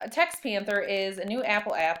Text Panther is a new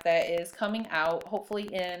Apple app that is coming out hopefully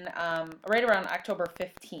in right around October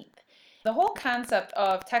 15th. The whole concept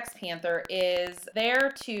of Text Panther is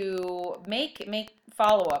there to make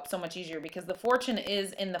follow up so much easier because the fortune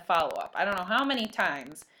is in the follow up. I don't know how many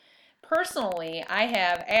times personally I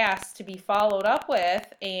have asked to be followed up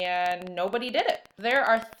with and nobody did it. There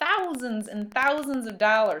are thousands and thousands of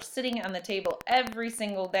dollars sitting on the table every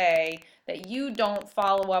single day that you don't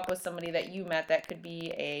follow up with somebody that you met. That could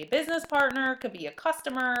be a business partner, could be a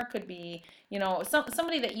customer, could be,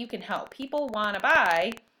 somebody that you can help. People want to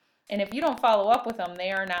buy, and if you don't follow up with them,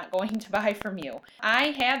 they are not going to buy from you. I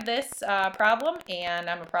had this problem, and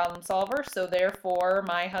I'm a problem solver, so therefore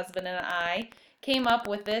my husband and I came up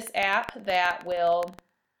with this app that will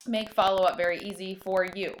make follow-up very easy for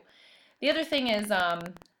you. The other thing is,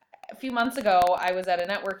 a few months ago, I was at a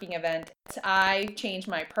networking event. I changed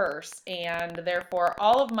my purse, and therefore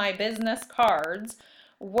all of my business cards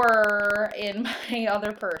were in my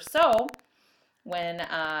other purse. So when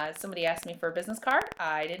somebody asked me for a business card,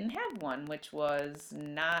 I didn't have one, which was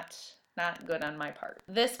not good on my part.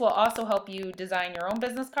 This will also help you design your own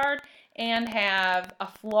business card and have a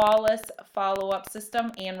flawless follow-up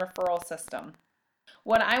system and referral system.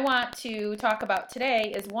 What I want to talk about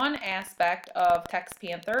today is one aspect of Text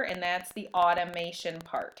Panther, and that's the automation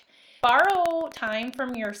part. Borrow time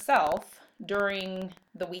from yourself during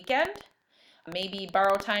the weekend. Maybe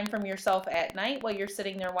borrow time from yourself at night while you're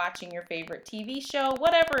sitting there watching your favorite TV show.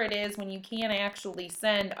 Whatever it is, when you can't actually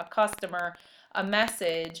send a customer a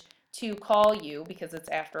message to call you because it's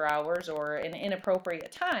after hours or an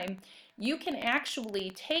inappropriate time, you can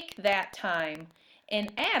actually take that time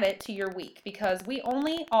and add it to your week, because we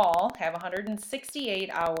only all have 168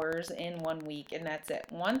 hours in one week, and that's it.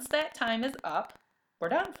 Once that time is up, we're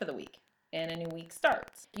done for the week and a new week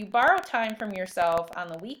starts. If you borrow time from yourself on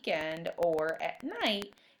the weekend or at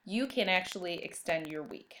night, you can actually extend your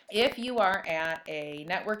week. If you are at a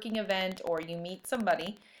networking event or you meet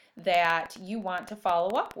somebody that you want to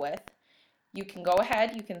follow up with, you can go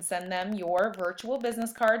ahead, you can send them your virtual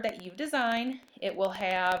business card that you've designed. It will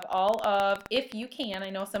have all of, if you can, I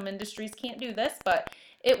know some industries can't do this, but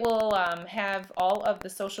it will have all of the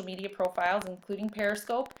social media profiles, including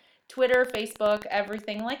Periscope, Twitter, Facebook,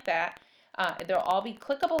 everything like that. They'll all be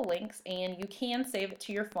clickable links, and you can save it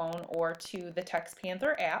to your phone or to the Text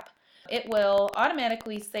Panther app. It will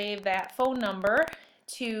automatically save that phone number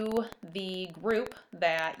to the group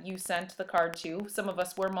that you sent the card to. Some of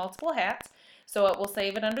us wear multiple hats, so it will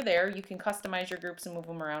save it under there. You can customize your groups and move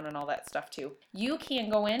them around and all that stuff too. You can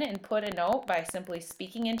go in and put a note by simply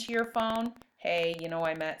speaking into your phone. Hey,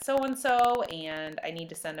 I met so-and-so and I need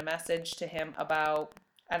to send a message to him about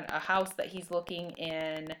a house that he's looking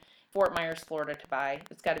in Fort Myers, Florida to buy.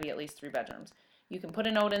 It's got to be at least 3 bedrooms. You can put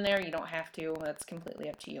a note in there. You don't have to. That's completely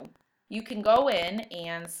up to you. You can go in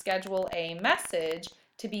and schedule a message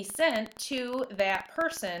to be sent to that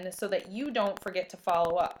person so that you don't forget to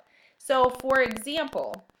follow up. So, for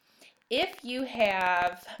example, if you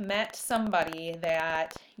have met somebody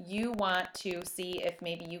that you want to see if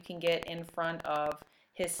maybe you can get in front of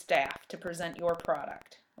his staff to present your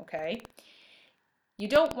product, okay? You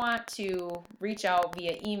don't want to reach out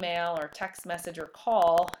via email or text message or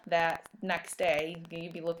call that next day.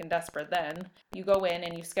 You'd be looking desperate then. You go in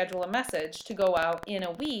and you schedule a message to go out in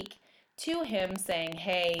a week to him saying,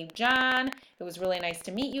 hey, John, it was really nice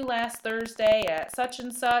to meet you last Thursday at such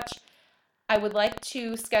and such. I would like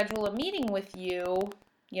to schedule a meeting with you.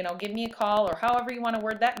 Give me a call, or however you want to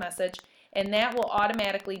word that message, and that will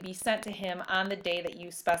automatically be sent to him on the day that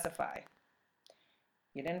you specify.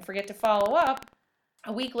 You didn't forget to follow up.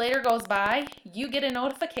 A week later goes by, you get a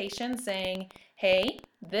notification saying, hey,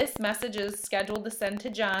 this message is scheduled to send to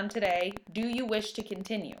John today. Do you wish to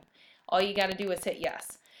continue? All you got to do is hit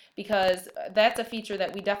yes, because that's a feature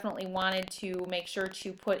that we definitely wanted to make sure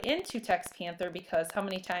to put into Text Panther, because how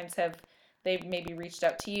many times have they maybe reached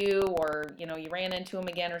out to you, or you ran into them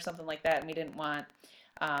again or something like that, and we didn't want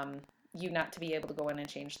you not to be able to go in and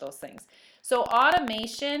change those things. So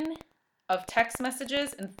automation of text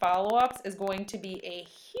messages and follow-ups is going to be a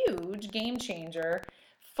huge game changer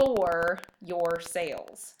for your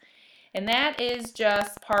sales. And that is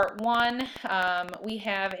just part 1. We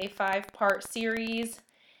have a 5-part series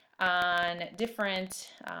on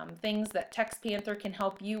different things that Text Panther can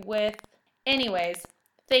help you with. Anyways,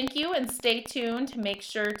 thank you, and stay tuned. Make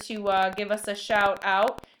sure to give us a shout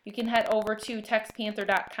out. You can head over to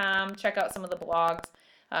textpanther.com, check out some of the blogs.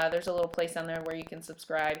 There's a little place on there where you can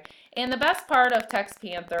subscribe. And the best part of Text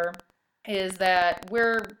Panther is that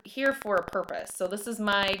we're here for a purpose. So this is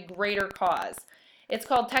my greater cause. It's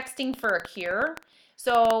called Texting for a Cure.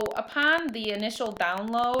 So upon the initial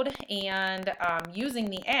download and using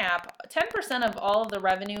the app, 10% of all of the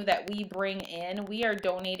revenue that we bring in, we are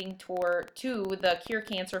donating to the Cure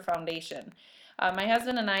Cancer Foundation. My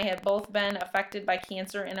husband and I have both been affected by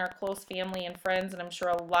cancer in our close family and friends, and I'm sure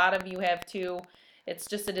a lot of you have too. It's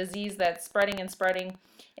just a disease that's spreading and spreading.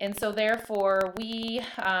 And so therefore, we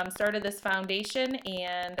started this foundation,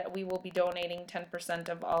 and we will be donating 10%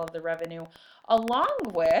 of all of the revenue, along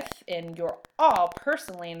with, and you're all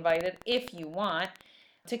personally invited if you want,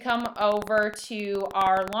 to come over to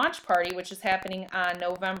our launch party, which is happening on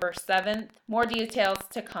November 7th. More details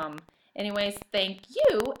to come. Anyways, thank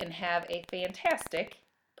you and have a fantastic,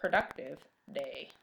 productive day.